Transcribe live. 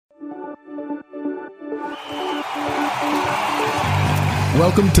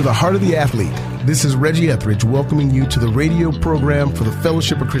Welcome to the Heart of the Athlete. This is Reggie Etheridge welcoming you to the radio program for the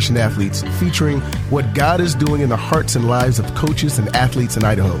Fellowship of Christian Athletes, featuring what God is doing in the hearts and lives of coaches and athletes in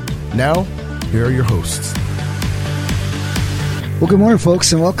Idaho. Now, here are your hosts. Well, good morning,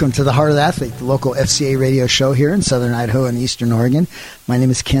 folks, and welcome to the Heart of the Athlete, the local FCA radio show here in southern Idaho and eastern Oregon. My name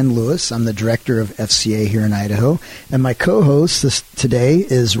is Ken Lewis. I'm the director of FCA here in Idaho, and my co-host today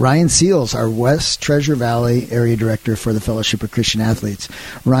is Ryan Seals, our West Treasure Valley area director for the Fellowship of Christian Athletes.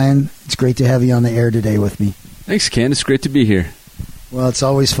 Ryan, it's great to have you on the air today with me. Thanks, Ken. It's great to be here. Well, it's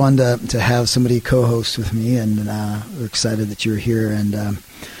always fun to have somebody co-host with me, and we're excited that you're here.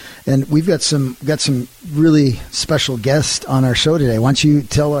 And we've got some really special guests on our show today. Why don't you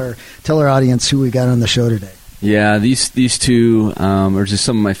tell our audience who we got on the show today? Yeah, these two are just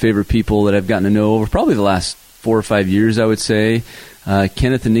some of my favorite people that I've gotten to know over probably the last 4 or 5 years, I would say.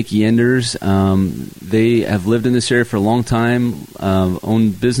 Kenneth and Nikki Enders, they have lived in this area for a long time,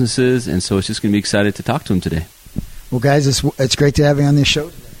 owned businesses, and so it's just going to be excited to talk to them today. Well, guys, it's great to have you on this show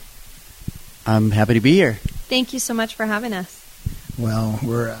today. I'm happy to be here. Thank you so much for having us. Well,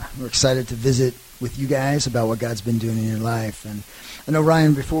 we're excited to visit with you guys about what God's been doing in your life. And I know,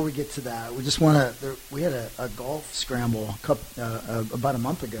 Ryan, before we get to that, we just want to, we had a golf scramble about a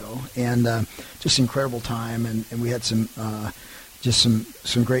month ago, and just incredible time. And we had some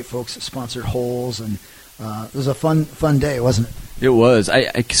great folks that sponsored holes, and it was a fun day, wasn't it? It was.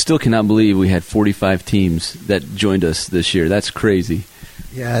 I still cannot believe we had 45 teams that joined us this year. That's crazy.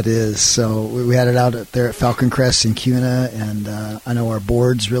 Yeah, it is. So we had it out there at Falcon Crest in Kuna, and I know our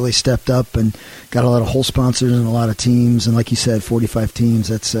boards really stepped up and got a lot of hole sponsors and a lot of teams. And like you said, 45 teams.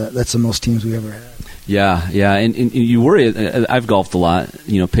 That's the most teams we ever had. Yeah, and you worry. I've golfed a lot.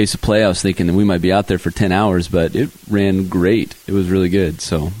 Pace of play. I was thinking that we might be out there for 10 hours, but it ran great. It was really good.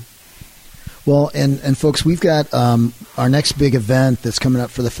 So. Well, and folks, we've got our next big event that's coming up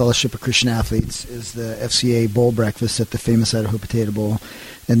for the Fellowship of Christian Athletes is the FCA Bowl Breakfast at the famous Idaho Potato Bowl.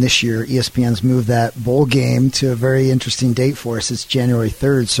 And this year, ESPN's moved that bowl game to a very interesting date for us. It's January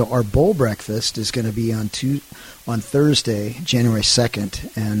 3rd. So our bowl breakfast is going to be on Thursday, January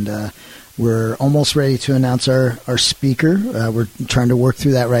 2nd. And we're almost ready to announce our speaker. We're trying to work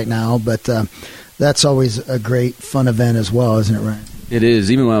through that right now. But that's always a great, fun event as well, isn't it, Ryan? It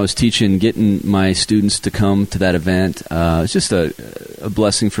is. Even when I was teaching, getting my students to come to that event, it's just a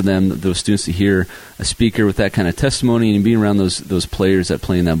blessing for them, those students, to hear a speaker with that kind of testimony and being around those players that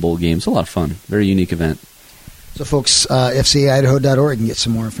play in that bowl game. It's a lot of fun. Very unique event. So, folks, FCAidaho.org can get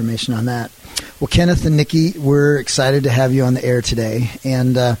some more information on that. Well, Kenneth and Nikki, we're excited to have you on the air today.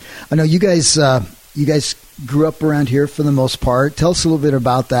 And I know you guys grew up around here for the most part. Tell us a little bit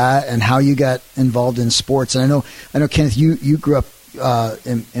about that and how you got involved in sports. And I know, Kenneth, you grew up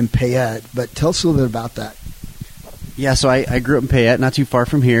in Payette, but tell us a little bit about that. Yeah, so I grew up in Payette, not too far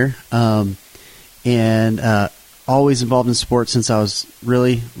from here, and always involved in sports since I was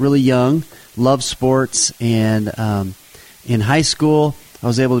really, really young. Loved sports, and in high school, I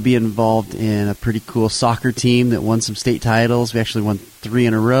was able to be involved in a pretty cool soccer team that won some state titles. We actually won 3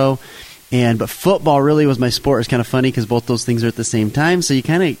 in a row. But football really was my sport. It's kind of funny because both those things are at the same time. So you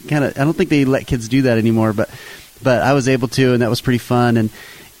kind of I don't think they let kids do that anymore, but I was able to, and that was pretty fun.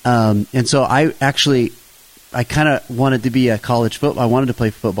 And so I kind of wanted to be a college football. I wanted to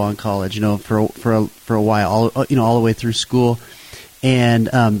play football in college, for a while, all the way through school. And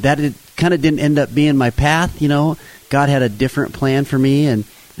that kind of didn't end up being my path. God had a different plan for me, and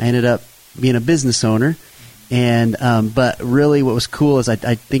I ended up being a business owner. And but really, what was cool is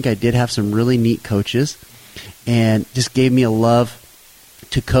I think I did have some really neat coaches, and just gave me a love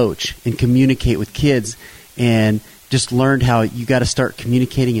to coach and communicate with kids. And just learned how you got to start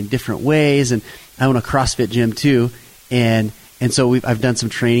communicating in different ways. And I own a CrossFit gym too, and so I've done some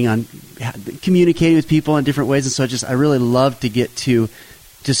training on communicating with people in different ways. And so I really love to get to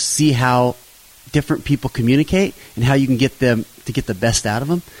just see how different people communicate and how you can get them to get the best out of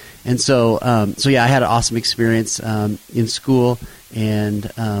them. And so yeah, I had an awesome experience in school, and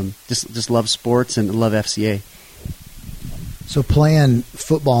just love sports and love FCA. So playing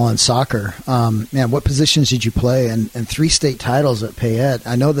football and soccer, what positions did you play? And 3 state titles at Payette.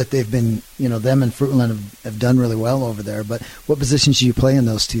 I know that they've been, them and Fruitland have done really well over there. But what positions did you play in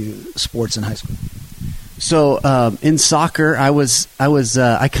those 2 sports in high school? So in soccer,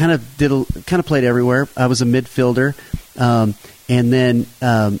 I kind of played everywhere. I was a midfielder, and then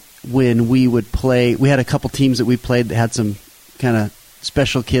when we would play, we had a couple teams that we played that had some kind of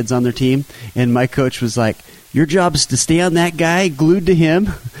special kids on their team, and my coach was like, your job is to stay on that guy, glued to him.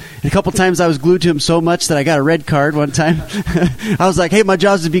 And a couple times I was glued to him so much that I got a red card one time. I was like, hey, my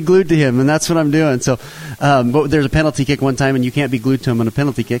job is to be glued to him, and that's what I'm doing. So, but there's a penalty kick one time, and you can't be glued to him on a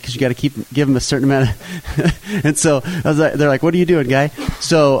penalty kick because you got to give him a certain amount of. And so I was like, they're like, what are you doing, guy?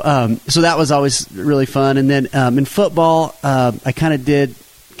 So, so that was always really fun. And then in football, I kind of did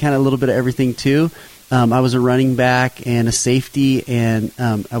a little bit of everything too. I was a running back and a safety, and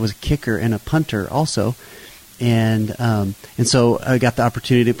I was a kicker and a punter also. And so I got the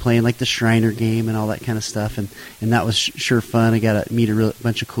opportunity to play in like the Shriner game and all that kind of stuff, and that was sure fun. I got to meet a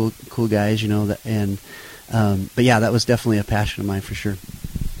bunch of cool guys, but yeah, that was definitely a passion of mine for sure.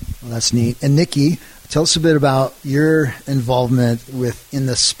 Well, that's neat. And Nikki, tell us a bit about your involvement in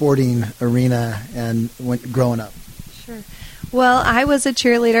the sporting arena and growing up. Sure. Well, I was a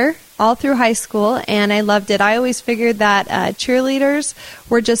cheerleader all through high school, and I loved it. I always figured that cheerleaders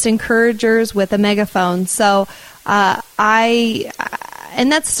were just encouragers with a megaphone. So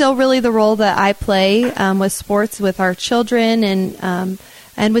and that's still really the role that I play with sports with our children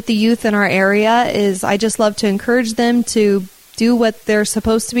and with the youth in our area. Is I just love to encourage them to do what they're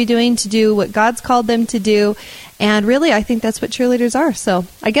supposed to be doing, to do what God's called them to do. And really, I think that's what cheerleaders are. So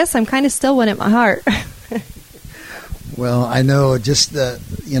I guess I'm kind of still one at my heart. Well, I know just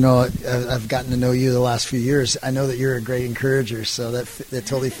I've gotten to know you the last few years. I know that you're a great encourager, so that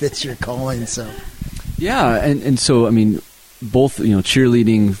totally fits your calling. So, yeah, and so I mean, both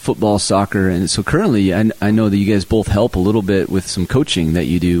cheerleading, football, soccer, and so currently I know that you guys both help a little bit with some coaching that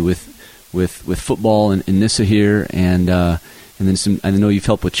you do with football and NISA here, and then some. I know you've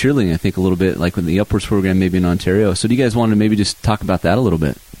helped with cheerleading. I think a little bit, like with the Upwards program, maybe in Ontario. So, do you guys want to maybe just talk about that a little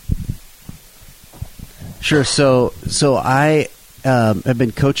bit? Sure. So I have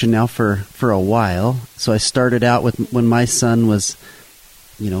been coaching now for a while. So I started out when my son was,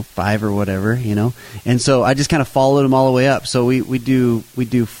 5 or whatever, and so I just kind of followed him all the way up. So we do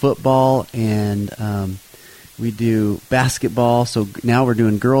football and we do basketball. So now we're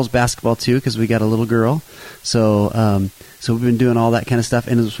doing girls basketball too because we got a little girl. So we've been doing all that kind of stuff.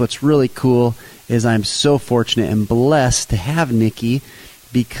 And what's really cool is I'm so fortunate and blessed to have Nikki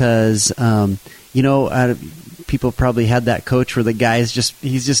because. People probably had that coach where the guy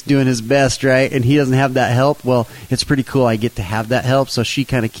he's just doing his best, right? And he doesn't have that help. Well, it's pretty cool. I get to have that help. So she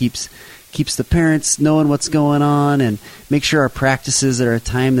kind of keeps the parents knowing what's going on and make sure our practices are a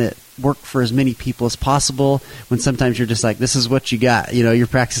time that work for as many people as possible when sometimes you're just like, this is what you got, you're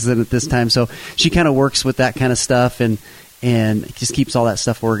practicing at this time. So she kind of works with that kind of stuff and just keeps all that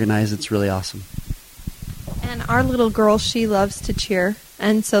stuff organized. It's really awesome. And our little girl, she loves to cheer.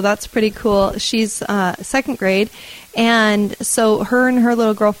 And so that's pretty cool. She's second grade. And so her and her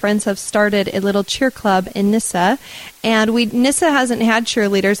little girlfriends have started a little cheer club in NISA. And NISA hasn't had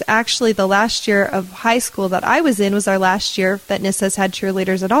cheerleaders. Actually, the last year of high school that I was in was our last year that NISA's had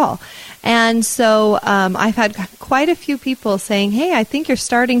cheerleaders at all. And so I've had quite a few people saying, hey, I think you're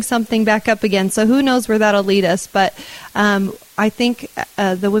starting something back up again. So who knows where that'll lead us. But I think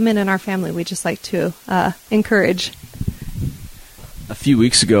the women in our family, we just like to encourage. A few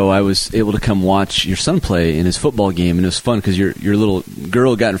weeks ago, I was able to come watch your son play in his football game, and it was fun because your little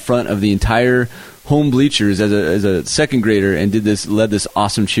girl got in front of the entire home bleachers as a second grader and led this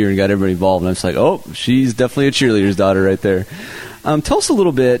awesome cheer and got everybody involved. And I was like, oh, she's definitely a cheerleader's daughter right there. Tell us a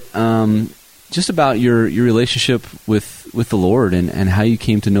little bit just about your relationship with the Lord and how you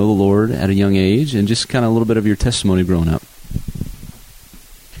came to know the Lord at a young age, and just kind of a little bit of your testimony growing up.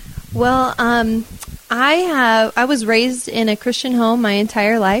 Well, I was raised in a Christian home my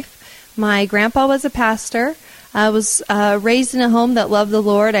entire life. My grandpa was a pastor. I was raised in a home that loved the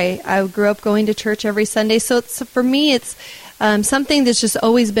Lord. I grew up going to church every Sunday. So for me, it's something that's just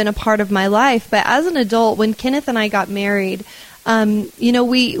always been a part of my life. But as an adult, when Kenneth and I got married,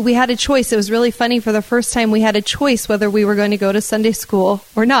 we had a choice. It was really funny. For the first time, we had a choice whether we were going to go to Sunday school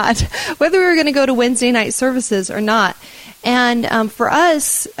or not, whether we were going to go to Wednesday night services or not. And for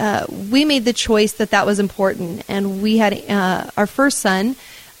us, we made the choice that was important. And we had our first son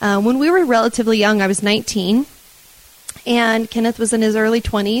when we were relatively young. I was 19, and Kenneth was in his early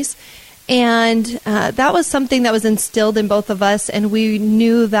 20s. And that was something that was instilled in both of us, and we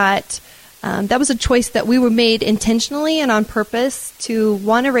knew that that was a choice that we were made intentionally and on purpose to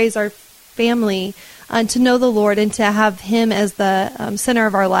want to raise our family to know the Lord and to have Him as the center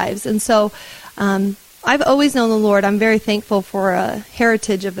of our lives. And so I've always known the Lord. I'm very thankful for a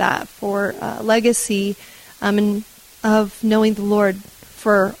heritage of that, for a legacy and of knowing the Lord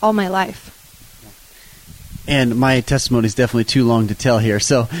for all my life. And my testimony is definitely too long to tell here.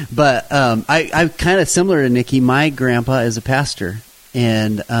 So, but I'm kind of similar to Nikki. My grandpa is a pastor,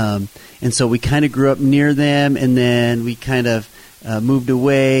 and so we kind of grew up near them, and then we kind of moved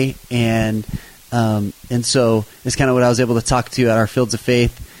away, and so it's kind of what I was able to talk to at our Fields of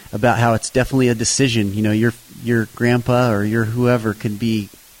Faith about, how it's definitely a decision. You know, your grandpa or your whoever could be,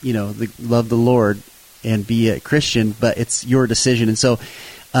 you know, love the Lord and be a Christian, but it's your decision. And so,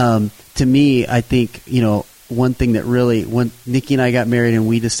 to me, I think, you know, one thing that really, when Nikki and I got married and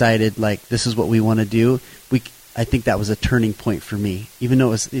we decided, like, this is what we want to do, I think that was a turning point for me. Even though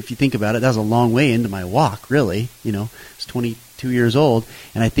it was, if you think about it, that was a long way into my walk, really. You know, I was 22 years old,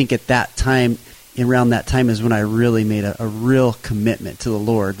 and I think at that time, around that time is when I really made a real commitment to the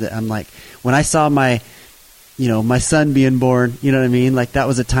Lord. That I'm like, when I saw my son being born, you know what I mean? Like, that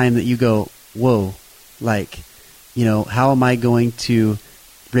was a time that you go, whoa, like, you know, how am I going to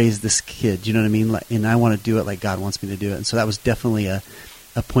raise this kid? You know what I mean? Like, and I want to do it like God wants me to do it. And so that was definitely a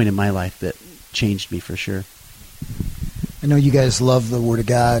point in my life that changed me for sure. I know you guys love the Word of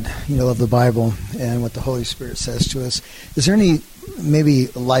God, you know, love the Bible and what the Holy Spirit says to us. Is there any maybe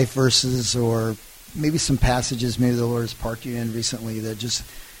life verses or maybe some passages maybe the Lord has parked you in recently that just,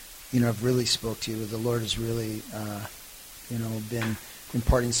 you know, have really spoke to you? The Lord has really, you know, been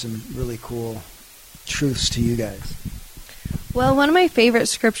imparting some really cool truths to you guys. Well, one of my favorite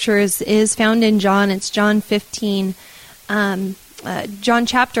scriptures is found in John. It's John 15. John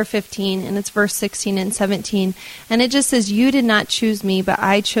chapter 15, and it's verse 16 and 17. And it just says, "You did not choose me, but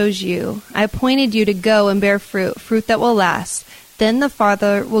I chose you. I appointed you to go and bear fruit that will last. Then the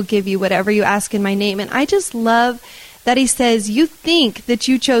Father will give you whatever you ask in my name." And I just love that he says, you think that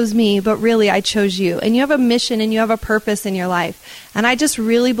you chose me, but really I chose you. And you have a mission and you have a purpose in your life. And I just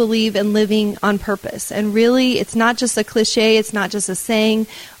really believe in living on purpose. And really, it's not just a cliche, it's not just a saying,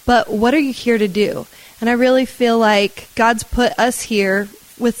 but what are you here to do? And I really feel like God's put us here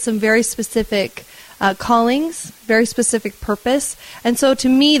with some very specific callings, very specific purpose. And so to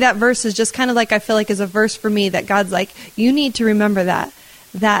me, that verse is just kind of like, I feel like is a verse for me that God's like, you need to remember that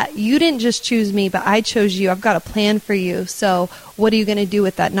you didn't just choose me, but I chose you. I've got a plan for you. So what are you going to do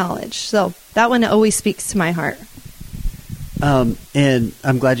with that knowledge? So that one always speaks to my heart. And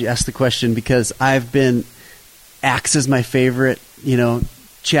I'm glad you asked the question, because Acts is my favorite, you know,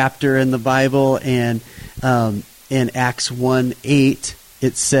 chapter in the Bible, and in Acts 1:8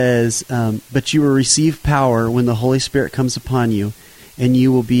 it says, "But you will receive power when the Holy Spirit comes upon you, and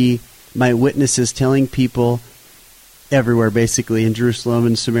you will be my witnesses, telling people everywhere, basically, in Jerusalem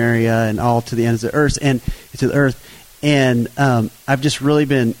and Samaria and all to the ends of the earth." And I've just really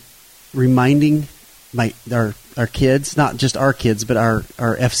been reminding our kids, not just our kids, but our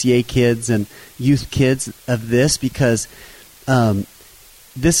FCA kids and youth kids of this, because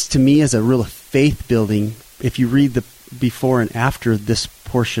this to me is a real faith building. If you read the before and after this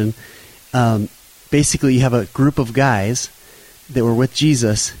portion, basically you have a group of guys that were with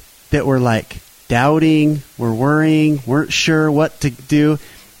Jesus that were like doubting, were worrying, weren't sure what to do.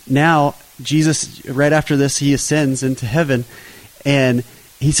 Now Jesus, right after this, he ascends into heaven, and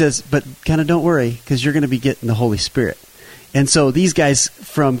he says, but kind of don't worry, because you're going to be getting the Holy Spirit. And so these guys,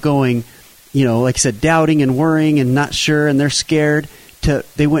 from going, you know, like I said, doubting and worrying and not sure, and they're scared,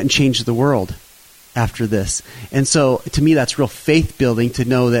 they went and changed the world after this. And so to me, that's real faith building to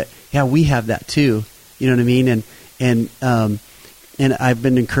know that, yeah, we have that too. You know what I mean? And I've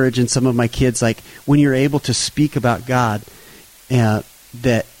been encouraging some of my kids, like, when you're able to speak about God,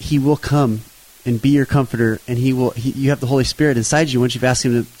 that he will come and be your comforter, and you have the Holy Spirit inside you once you've asked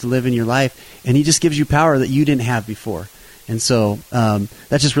him to live in your life, and he just gives you power that you didn't have before. And so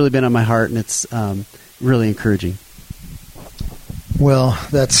that's just really been on my heart, and it's really encouraging. Well,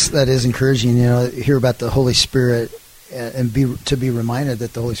 that is encouraging. You know, hear about the Holy Spirit, and to be reminded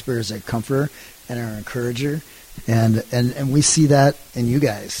that the Holy Spirit is a comforter and our encourager, and we see that in you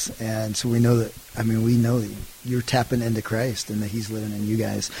guys, and so we know that. I mean, we know that you're tapping into Christ and that he's living in you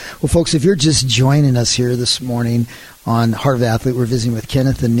guys. Well, folks, if you're just joining us here this morning on Heart of Athlete, we're visiting with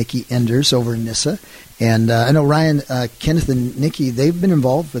Kenneth and Nikki Enders over in Nyssa. And I know, Ryan, Kenneth and Nikki, they've been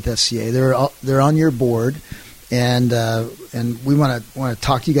involved with FCA. They're on your board, and we want to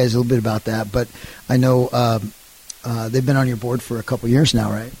talk to you guys a little bit about that. But I know they've been on your board for a couple years now,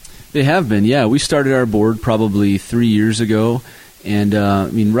 right? They have been, yeah. We started our board probably 3 years ago. And, I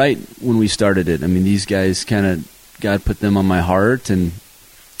mean, right when we started it, I mean, these guys kind of, God put them on my heart. And,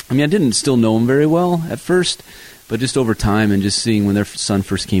 I mean, I didn't still know them very well at first, but just over time and just seeing when their son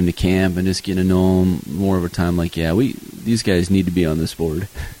first came to camp and just getting to know them more over time, like, yeah, these guys need to be on this board.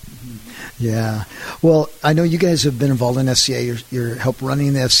 Yeah. Well, I know you guys have been involved in FCA. You're help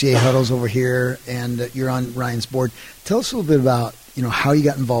running the FCA huddles over here, and you're on Ryan's board. Tell us a little bit about, you know, how you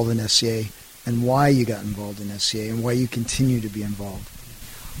got involved in FCA and why you got involved in FCA and why you continue to be involved.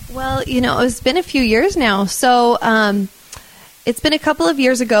 Well, it's been a few years now. So it's been a couple of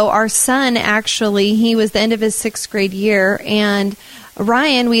years ago. Our son, actually, he was the end of his 6th grade year, and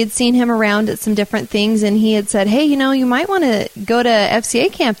Ryan, we had seen him around at some different things, and he had said, hey, you might want to go to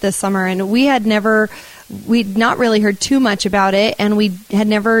FCA camp this summer. And we'd not really heard too much about it, and we had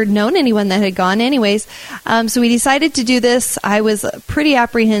never known anyone that had gone anyways. So we decided to do this. I was pretty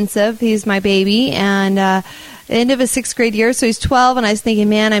apprehensive. He's my baby, and end of his 6th grade year, so he's 12, and I was thinking,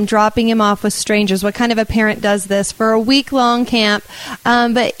 man, I'm dropping him off with strangers. What kind of a parent does this for a week-long camp?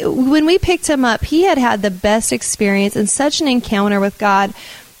 But when we picked him up, he had the best experience and such an encounter with God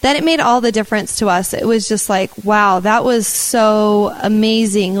that it made all the difference to us. It was just like, wow, that was so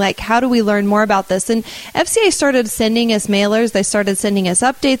amazing. Like, how do we learn more about this? And FCA started sending us mailers. They started sending us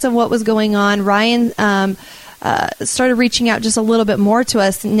updates of what was going on. Ryan started reaching out just a little bit more to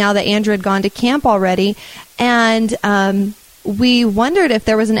us now that Andrew had gone to camp already. And we wondered if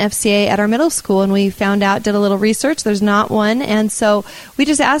there was an FCA at our middle school, and we found out, did a little research, there's not one. And so we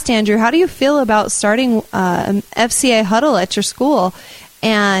just asked Andrew, how do you feel about starting an FCA huddle at your school?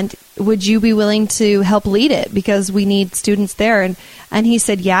 And would you be willing to help lead it? Because we need students there. And he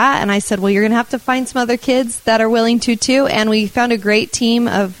said, yeah. And I said, well, you're going to have to find some other kids that are willing to too. And we found a great team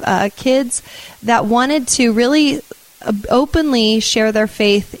of kids that wanted to really openly share their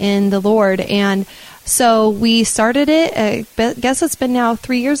faith in the Lord. And so we started it. I guess it's been now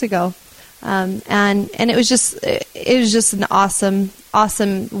 3 years ago. And it was just an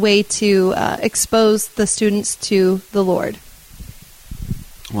awesome way to expose the students to the Lord.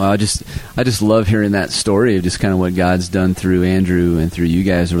 Well, I just love hearing that story of just kind of what God's done through Andrew and through you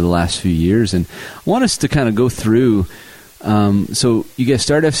guys over the last few years. And I want us to kind of go through, so you guys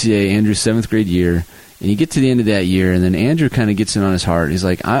start FCA, Andrew's 7th grade year, and you get to the end of that year, and then Andrew kind of gets it on his heart. He's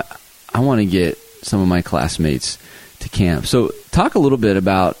like, I want to get some of my classmates to camp. So talk a little bit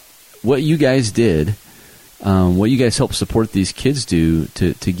about what you guys did, what you guys helped support these kids do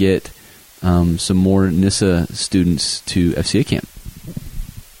to get some more NISA students to FCA camp.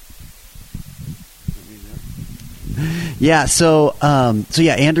 Yeah, so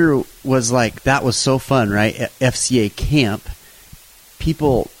Andrew was like, that was so fun, right? At FCA camp,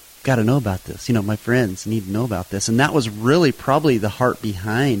 people got to know about this. My friends need to know about this. And that was really probably the heart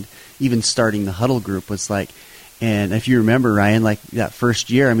behind even starting the huddle group was like, and if you remember, Ryan, like that first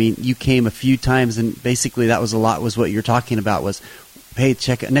year, I mean, you came a few times, and basically that was what you're talking about was, hey,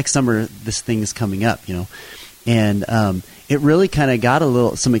 check it, next summer this thing is coming up, And it really kind of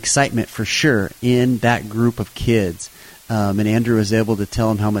got some excitement for sure in that group of kids. And Andrew was able to tell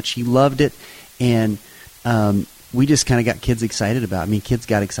them how much he loved it. And we just kind of got kids excited about it. I mean, kids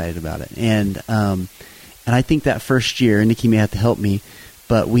got excited about it. And I think that first year, and Nikki may have to help me,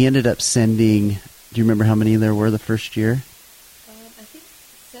 but we ended up sending, do you remember how many there were the first year? I think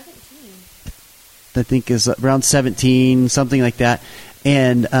 17. I think is around 17, something like that.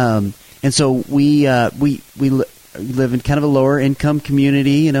 And so we live in kind of a lower income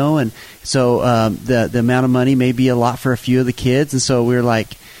community, and so the amount of money may be a lot for a few of the kids. And so we were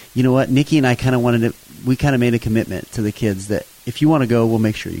like, you know what, Nikki and I kind of made a commitment to the kids that if you want to go, we'll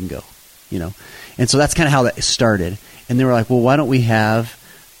make sure you can go, And so that's kind of how that started. And they were like, well, why don't we have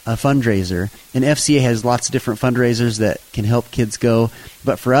a fundraiser? And FCA has lots of different fundraisers that can help kids go.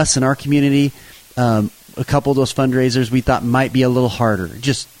 But for us in our community, a couple of those fundraisers we thought might be a little harder,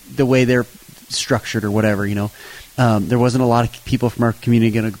 just the way they're structured or whatever, There wasn't a lot of people from our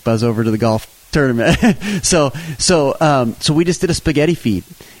community going to buzz over to the golf tournament. So we just did a spaghetti feed,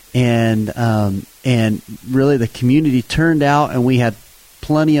 and really the community turned out, and we had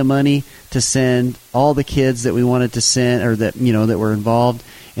plenty of money to send all the kids that we wanted to send, or that that were involved.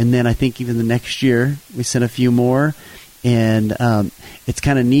 And then I think even the next year we sent a few more, and it's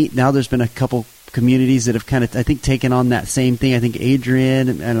kind of neat. Now there's been a couple communities that have kind of, I think, taken on that same thing. I think Adrian,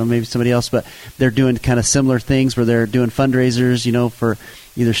 and I don't know, maybe somebody else, but they're doing kind of similar things where they're doing fundraisers, for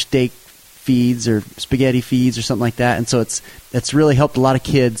either steak feeds or spaghetti feeds or something like that. And so it's really helped a lot of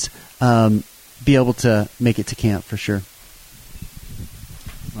kids be able to make it to camp for sure.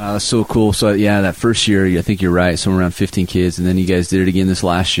 Wow, that's so cool. So, yeah, that first year, I think you're right, somewhere around 15 kids, and then you guys did it again this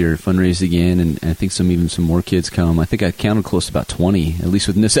last year, fundraised again, and I think some more kids come. I think I counted close to about 20, at least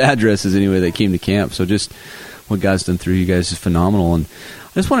with this addresses anyway, that came to camp. So just what God's done through you guys is phenomenal. And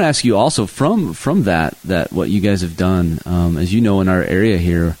I just want to ask you also, from that what you guys have done, as you know, in our area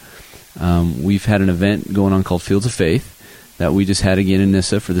here, we've had an event going on called Fields of Faith that we just had again in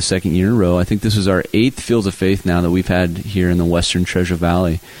NISA for the second year in a row. I think this is our 8th Fields of Faith now that we've had here in the Western Treasure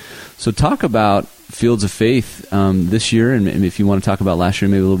Valley. So talk about Fields of Faith this year, and if you want to talk about last year,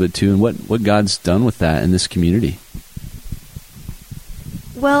 maybe a little bit too, and what God's done with that in this community.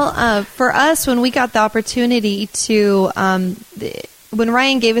 Well, for us, when we got the opportunity to, when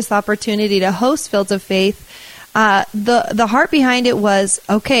Ryan gave us the opportunity to host Fields of Faith, the heart behind it was,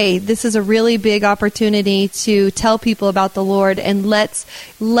 okay, this is a really big opportunity to tell people about the Lord, and let's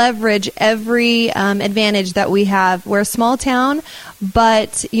leverage every advantage that we have. We're a small town,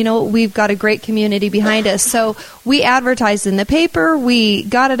 but we've got a great community behind us. So we advertised in the paper, we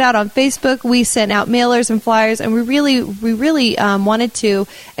got it out on Facebook, we sent out mailers and flyers, and we really wanted to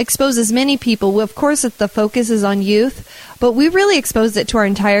expose as many people. Of course, the focus is on youth, but we really exposed it to our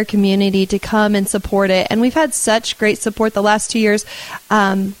entire community to come and support it. And we've had such great support the last 2 years.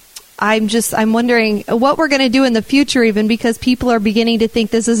 I'm wondering what we're going to do in the future, even because people are beginning to think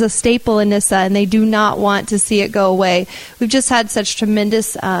this is a staple in Nyssa, and they do not want to see it go away. We've just had such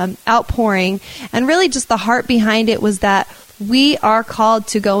tremendous outpouring, and really just the heart behind it was that we are called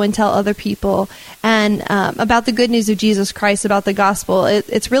to go and tell other people and about the good news of Jesus Christ, about the gospel.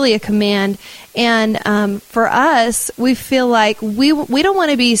 It's really a command. And for us, we feel like we don't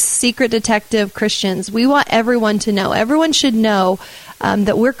want to be secret detective Christians. We want everyone to know. Everyone should know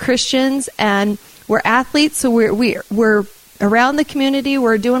that we're Christians and we're athletes, so we're around the community,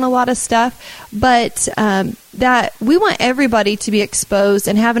 we're doing a lot of stuff, but that we want everybody to be exposed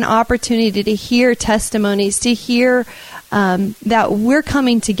and have an opportunity to hear testimonies, to hear that we're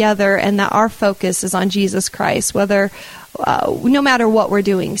coming together and that our focus is on Jesus Christ, no matter what we're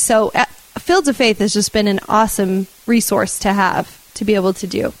doing. So Fields of Faith has just been an awesome resource to have, to be able to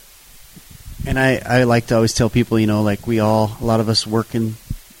do. And I like to always tell people, like a lot of us work in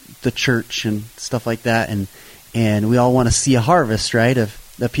the church and stuff like that, and we all want to see a harvest, right, of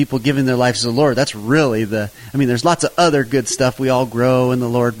the people giving their lives to the Lord. That's really there's lots of other good stuff. We all grow in the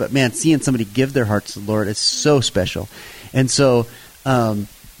Lord, but man, seeing somebody give their hearts to the Lord is so special. And so,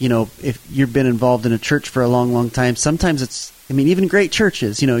 if you've been involved in a church for a long, long time, sometimes even great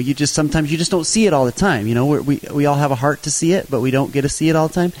churches, sometimes you just don't see it all the time. We all have a heart to see it, but we don't get to see it all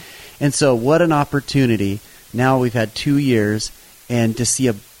the time. And so what an opportunity. Now we've had 2 years, and to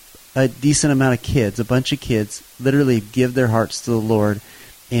see a decent amount of kids, a bunch of kids, literally give their hearts to the Lord.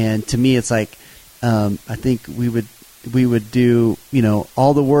 And to me, it's like, I think we would do,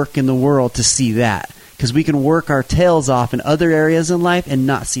 all the work in the world to see that. Because we can work our tails off in other areas in life and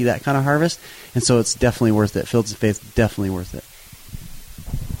not see that kind of harvest. And so it's definitely worth it. Fields of Faith, definitely worth it.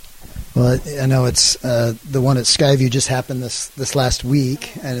 Well, I know it's the one at Skyview just happened this last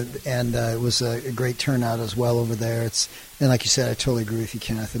week, and it was a great turnout as well over there. And like you said, I totally agree with you,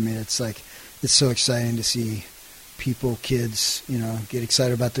 Kenneth. I mean, it's so exciting to see people, kids, get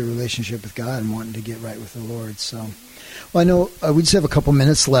excited about their relationship with God and wanting to get right with the Lord. So, well, I know we just have a couple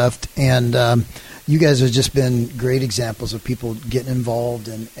minutes left, and you guys have just been great examples of people getting involved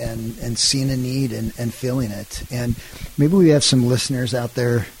and seeing a need and feeling it. And maybe we have some listeners out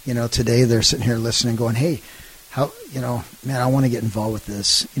there, today they're sitting here listening going, hey, how, man, I want to get involved with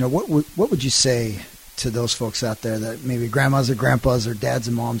this. What would you say to those folks out there that maybe grandmas or grandpas or dads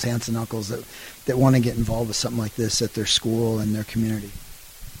and moms, aunts and uncles that want to get involved with something like this at their school and their community?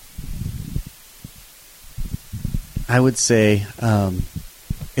 I would say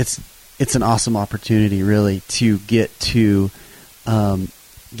it's an awesome opportunity, really, to get to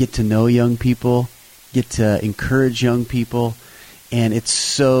know young people, get to encourage young people, and it's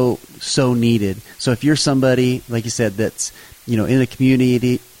so needed. So if you're somebody, like you said, that's in a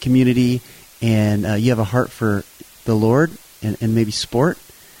community, and you have a heart for the Lord and maybe sport,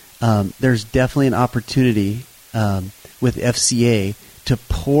 there's definitely an opportunity with FCA to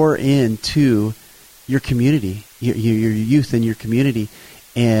pour into your community, your youth in your community.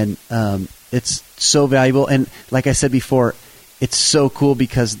 And it's so valuable. And like I said before, it's so cool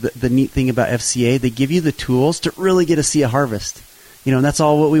because the neat thing about FCA, they give you the tools to really get to see a harvest. And that's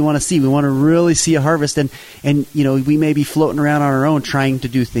all what we want to see. We want to really see a harvest. And we may be floating around on our own trying to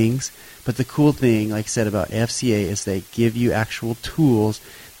do things. But the cool thing, like I said, about FCA is they give you actual tools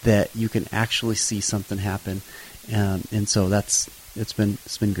that you can actually see something happen. And so it's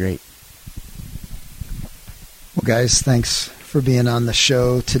been great. Well, guys, thanks for being on the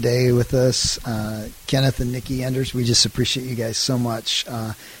show today with us. Kenneth and Nikki Enders, we just appreciate you guys so much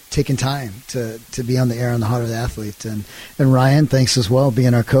taking time to be on the air on the Heart of the Athlete. And Ryan, thanks as well,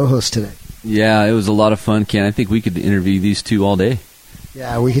 being our co-host today. Yeah, it was a lot of fun, Ken. I think we could interview these two all day.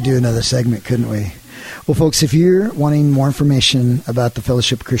 Yeah, we could do another segment, couldn't we? Well, folks, if you're wanting more information about the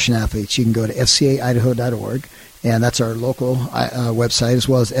Fellowship of Christian Athletes, you can go to fcaidaho.org, and that's our local website, as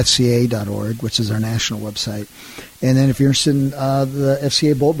well as fca.org, which is our national website. And then if you're interested in the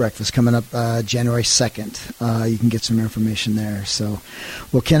FCA Bowl Breakfast coming up January 2nd, you can get some information there. So,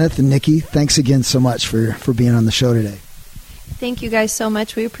 well, Kenneth and Nikki, thanks again so much for being on the show today. Thank you guys so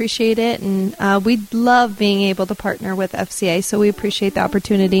much. We appreciate it, and we love being able to partner with FCA, so we appreciate the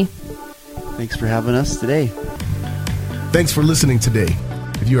opportunity. Thanks for having us today. Thanks for listening today.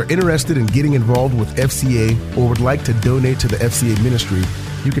 If you are interested in getting involved with FCA or would like to donate to the FCA ministry,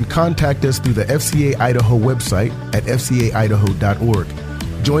 you can contact us through the FCA Idaho website at fcaidaho.org.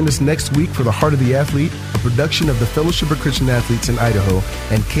 Join us next week for The Heart of the Athlete, a production of the Fellowship of Christian Athletes in Idaho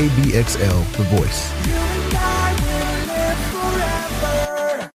and KBXL, The Voice.